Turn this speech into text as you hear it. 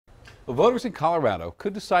Well, voters in Colorado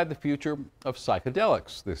could decide the future of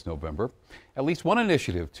psychedelics this November. At least one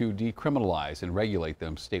initiative to decriminalize and regulate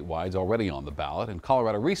them statewide is already on the ballot, and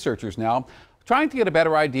Colorado researchers now trying to get a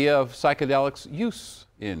better idea of psychedelics use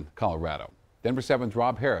in Colorado. Denver 7's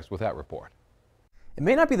Rob Harris with that report. It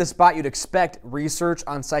may not be the spot you'd expect research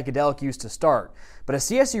on psychedelic use to start, but a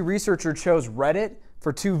CSU researcher chose Reddit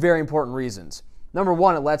for two very important reasons. Number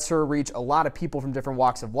one, it lets her reach a lot of people from different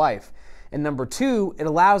walks of life. And number two, it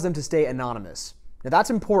allows them to stay anonymous. Now that's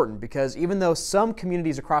important because even though some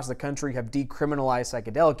communities across the country have decriminalized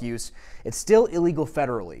psychedelic use, it's still illegal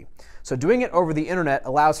federally. So doing it over the internet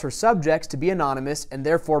allows her subjects to be anonymous and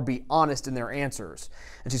therefore be honest in their answers.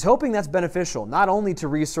 And she's hoping that's beneficial not only to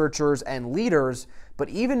researchers and leaders, but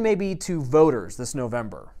even maybe to voters this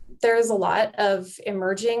November. There's a lot of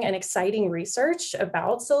emerging and exciting research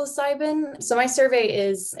about psilocybin. So my survey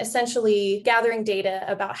is essentially gathering data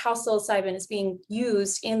about how psilocybin is being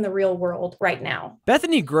used in the real world right now.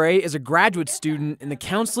 Bethany Gray is a graduate student in the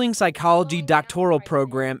Counseling Psychology doctoral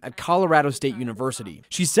program at Colorado State University.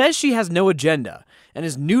 She says she has no agenda and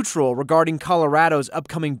is neutral regarding Colorado's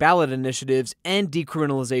upcoming ballot initiatives and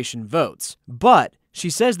decriminalization votes. But she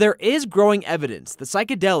says there is growing evidence that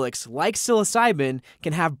psychedelics like psilocybin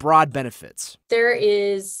can have broad benefits. There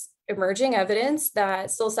is emerging evidence that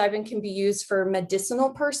psilocybin can be used for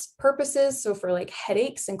medicinal purposes. So for like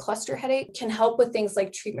headaches and cluster headache, can help with things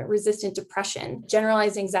like treatment-resistant depression,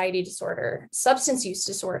 generalized anxiety disorder, substance use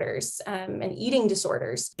disorders, and eating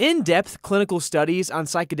disorders. In-depth clinical studies on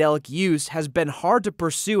psychedelic use has been hard to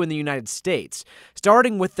pursue in the United States,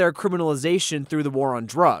 starting with their criminalization through the war on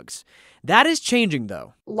drugs. That is changing,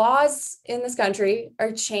 though. Laws in this country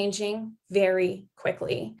are changing very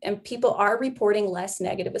quickly, and people are reporting less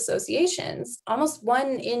negative associations. Almost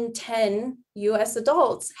 1 in 10 U.S.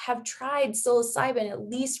 adults have tried psilocybin at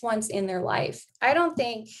least once in their life. I don't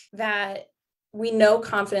think that we know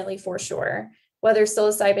confidently for sure whether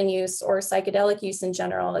psilocybin use or psychedelic use in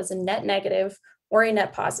general is a net negative or a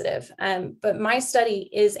net positive. But my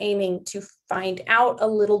study is aiming to find out a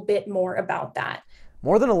little bit more about that.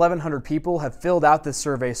 More than 1,100 people have filled out this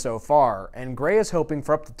survey so far, and Gray is hoping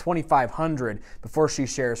for up to 2,500 before she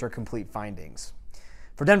shares her complete findings.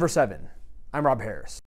 For Denver 7, I'm Rob Harris.